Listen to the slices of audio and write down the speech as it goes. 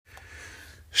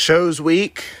Shows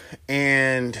week,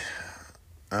 and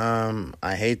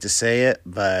I hate to say it,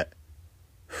 but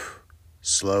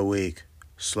slow week.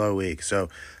 So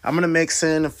I'm going to mix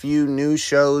in a few new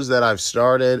shows that I've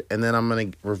started, and then I'm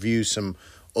going to review some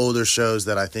older shows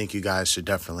that I think you guys should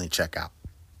definitely check out.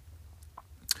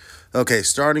 Okay,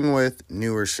 starting with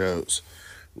newer shows.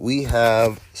 We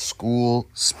have School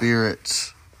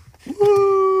Spirits.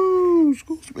 Woo!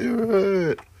 School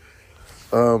Spirit!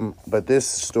 But this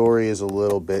story is a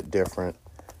little bit different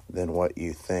than what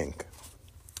you think.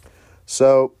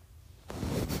 So,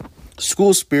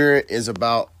 School Spirit is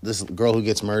about this girl who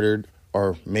gets murdered,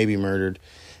 or maybe murdered,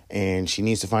 and she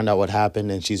needs to find out what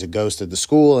happened, and she's a ghost at the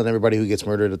school, and everybody who gets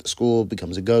murdered at the school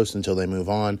becomes a ghost until they move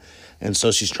on. And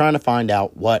so she's trying to find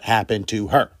out what happened to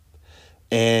her.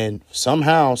 And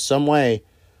somehow, some way,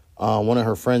 one of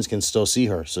her friends can still see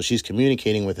her. So she's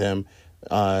communicating with him,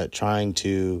 trying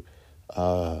to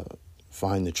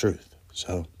find the truth.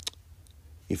 So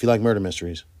if you like murder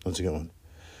mysteries, that's a good one.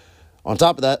 On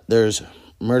top of that, there's a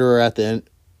murderer at the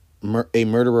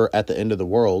end of the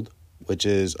world, which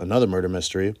is another murder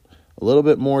mystery. A little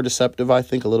bit more deceptive, I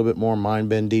think, a little bit more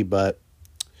mind-bendy, but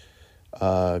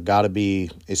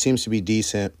it seems to be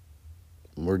decent.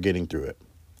 We're getting through it.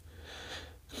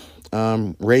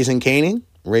 Raising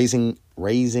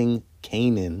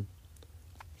Kanan.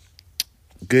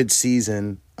 Good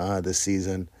season this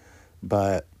season,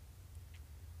 but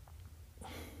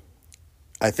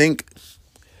I think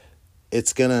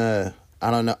it's gonna, I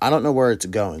don't know where it's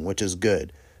going, which is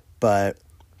good, but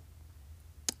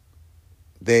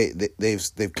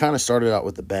they've kind of started out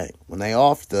with a bang. When they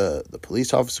offed the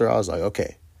police officer, I was like,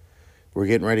 okay, we're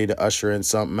getting ready to usher in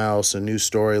something else, a new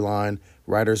storyline.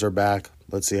 Writers are back.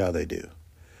 Let's see how they do.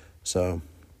 So,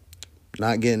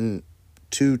 not getting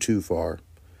too far.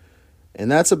 And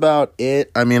that's about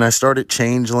it. I mean, I started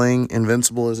Changeling.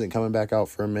 Invincible isn't coming back out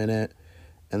for a minute.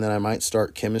 And then I might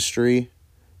start Chemistry,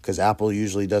 because Apple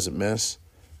usually doesn't miss.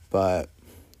 But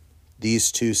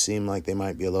these two seem like they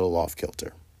might be a little off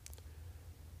kilter.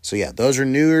 So yeah, those are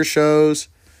newer shows.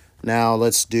 Now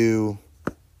let's do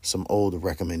some old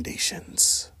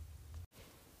recommendations.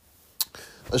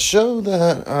 A show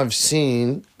that I've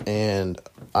seen and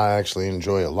I actually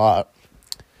enjoy a lot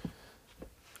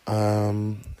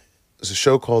is a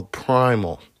show called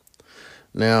Primal.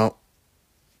 Now,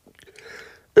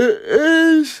 it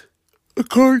is a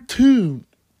cartoon,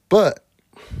 but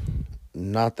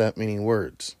not that many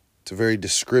words. It's a very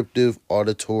descriptive,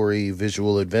 auditory,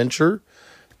 visual adventure,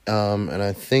 and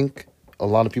I think a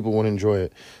lot of people would enjoy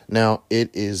it. Now,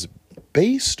 it is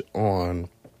based on,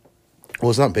 well,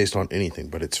 it's not based on anything,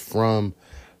 but it's from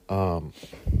the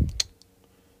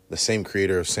same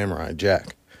creator of Samurai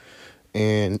Jack.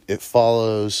 And it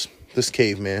follows this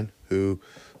caveman who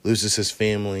loses his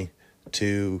family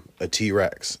to a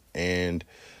T-Rex. And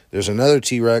there's another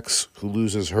T-Rex who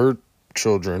loses her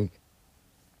children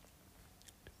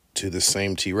to the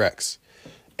same T-Rex.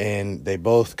 And they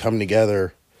both come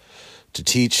together to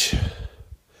teach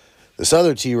this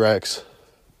other T-Rex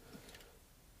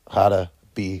how to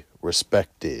be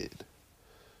respected.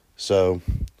 So,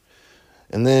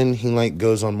 and then he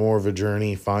goes on more of a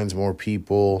journey, finds more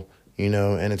people,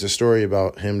 and it's a story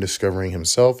about him discovering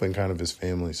himself and kind of his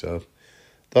family. So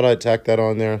thought I'd tack that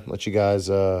on there, let you guys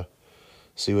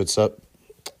see what's up.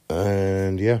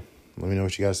 And yeah, let me know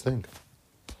what you guys think.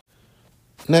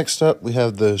 Next up, we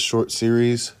have the short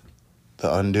series,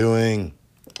 The Undoing.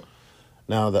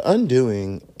 Now, The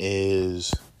Undoing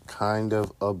is kind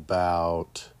of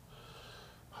about,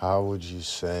 how would you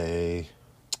say,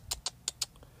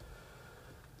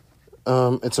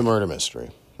 it's a murder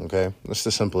mystery, okay? That's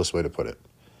the simplest way to put it.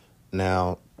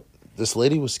 Now, this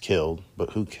lady was killed,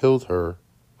 but who killed her,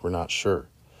 we're not sure.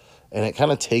 And it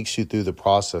kind of takes you through the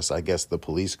process, I guess, the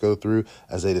police go through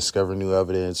as they discover new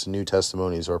evidence, new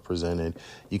testimonies are presented.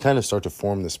 You kind of start to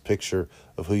form this picture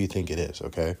of who you think it is,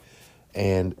 okay?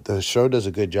 And the show does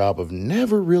a good job of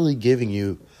never really giving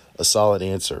you a solid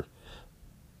answer.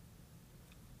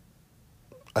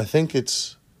 I think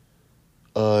it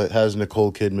has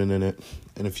Nicole Kidman in it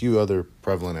and a few other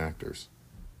prevalent actors.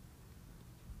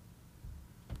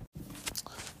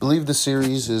 I believe the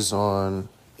series is on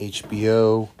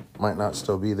HBO. Might not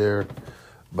still be there,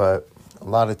 but a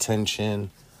lot of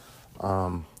tension.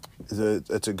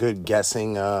 It's a good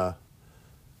guessing, a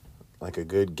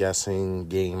good guessing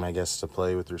game, I guess, to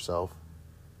play with yourself.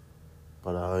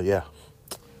 But yeah,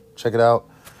 check it out.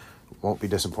 Won't be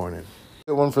disappointed.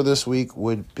 The one for this week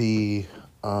would be,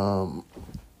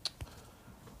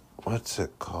 what's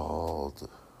it called?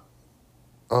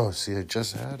 Oh, see, I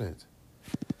just had it.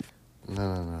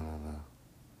 No.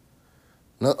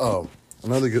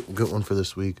 Another good one for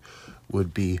this week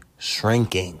would be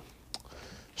Shrinking.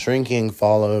 Shrinking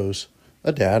follows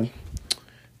a dad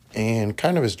and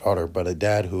kind of his daughter, but a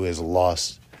dad who has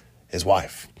lost his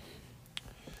wife.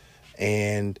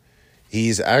 And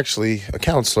he's actually a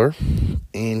counselor,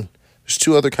 and there's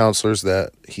two other counselors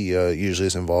that he usually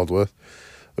is involved with,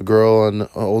 a girl and an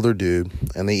older dude,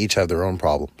 and they each have their own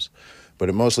problems. But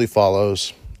it mostly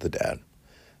follows the dad.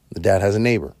 The dad has a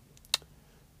neighbor.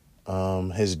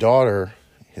 His daughter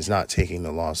is not taking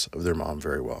the loss of their mom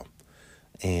very well.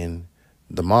 And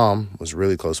the mom was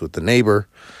really close with the neighbor,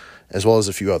 as well as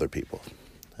a few other people.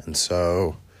 And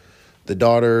so the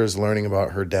daughter is learning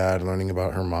about her dad, learning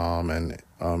about her mom, and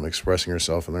expressing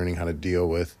herself and learning how to deal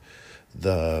with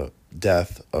the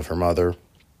death of her mother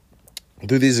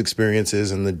through these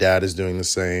experiences. And the dad is doing the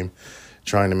same,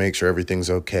 trying to make sure everything's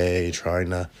okay, trying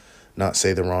to not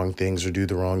say the wrong things or do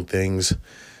the wrong things,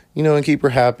 and keep her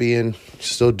happy and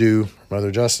still do her mother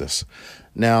justice.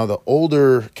 Now, the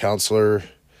older counselor,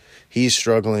 he's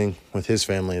struggling with his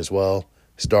family as well.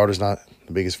 His daughter's not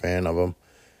the biggest fan of him.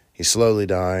 He's slowly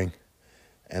dying.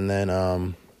 And then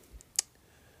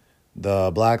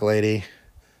the black lady,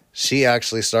 she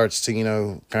actually starts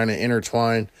to, kind of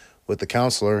intertwine with the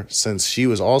counselor, since she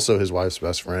was also his wife's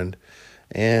best friend.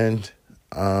 And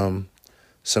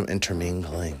some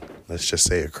intermingling, let's just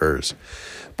say, occurs.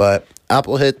 But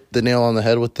Apple hit the nail on the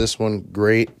head with this one.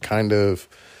 Great kind of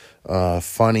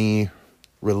funny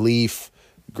relief.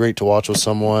 Great to watch with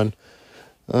someone.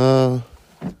 I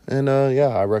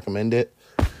recommend it.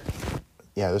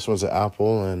 Yeah, this one's at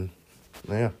Apple, and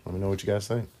let me know what you guys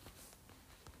think.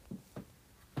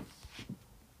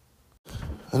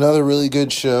 Another really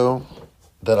good show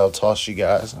that I'll toss you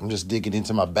guys, I'm just digging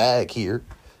into my bag here,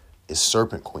 is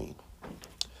Serpent Queen.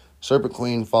 Serpent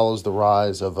Queen follows the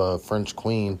rise of a French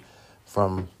queen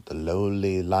from the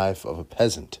lowly life of a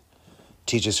peasant.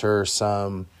 Teaches her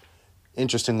some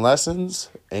interesting lessons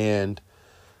and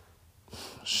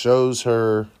shows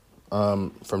her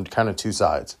from kind of two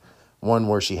sides. One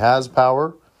where she has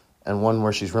power, and one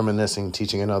where she's reminiscing,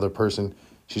 teaching another person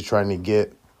she's trying to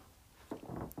get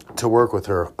to work with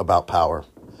her about power.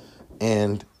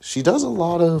 And she does a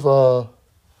lot of,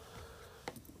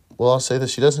 I'll say that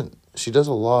she does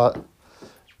a lot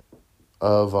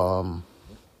of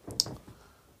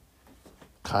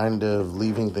kind of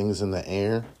leaving things in the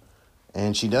air.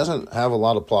 And she doesn't have a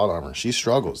lot of plot armor. She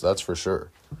struggles, that's for sure.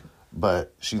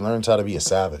 But she learns how to be a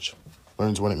savage.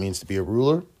 Learns what it means to be a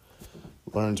ruler.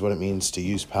 Learns what it means to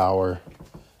use power.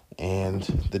 And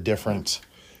the different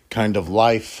kind of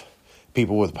life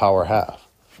people with power have.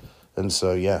 And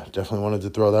so, definitely wanted to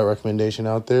throw that recommendation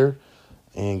out there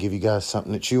and give you guys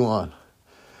something to chew on.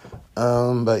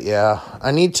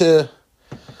 I need to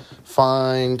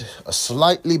find a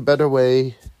slightly better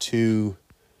way to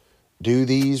do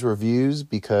these reviews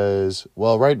because,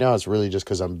 right now it's really just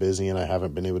because I'm busy and I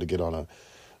haven't been able to get on a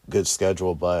good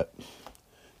schedule, but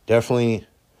definitely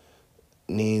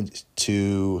need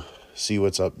to see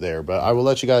what's up there. But I will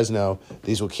let you guys know.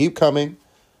 These will keep coming.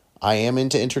 I am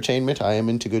into entertainment. I am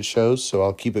into good shows, so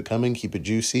I'll keep it coming, keep it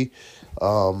juicy.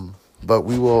 But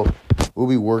we'll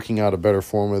be working out a better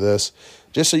form of this,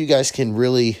 just so you guys can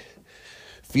really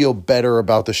feel better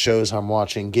about the shows I'm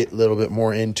watching, get a little bit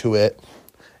more into it,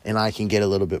 and I can get a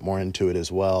little bit more into it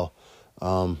as well.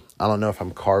 I don't know if I'm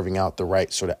carving out the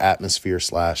right sort of atmosphere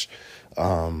 /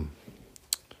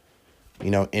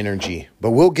 energy, but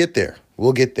we'll get there.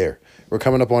 We're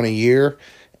coming up on a year,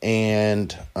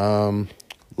 and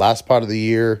last part of the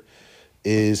year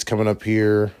is coming up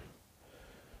here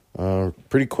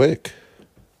pretty quick.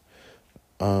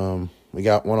 We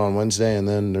got one on Wednesday, and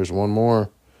then there's one more,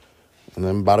 and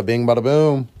then bada bing, bada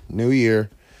boom, new year.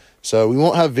 So we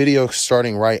won't have video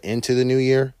starting right into the new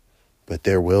year, but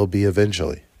there will be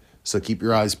eventually. So keep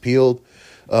your eyes peeled.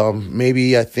 I'm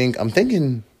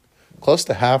thinking close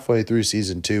to halfway through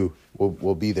season 2,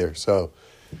 we'll be there. So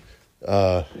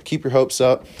keep your hopes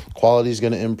up. Quality's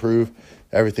going to improve.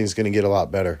 Everything's going to get a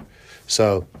lot better.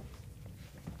 So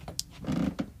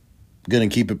going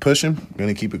to keep it pushing.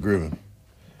 Going to keep it grooving.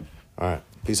 All right.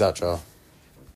 Peace out, y'all.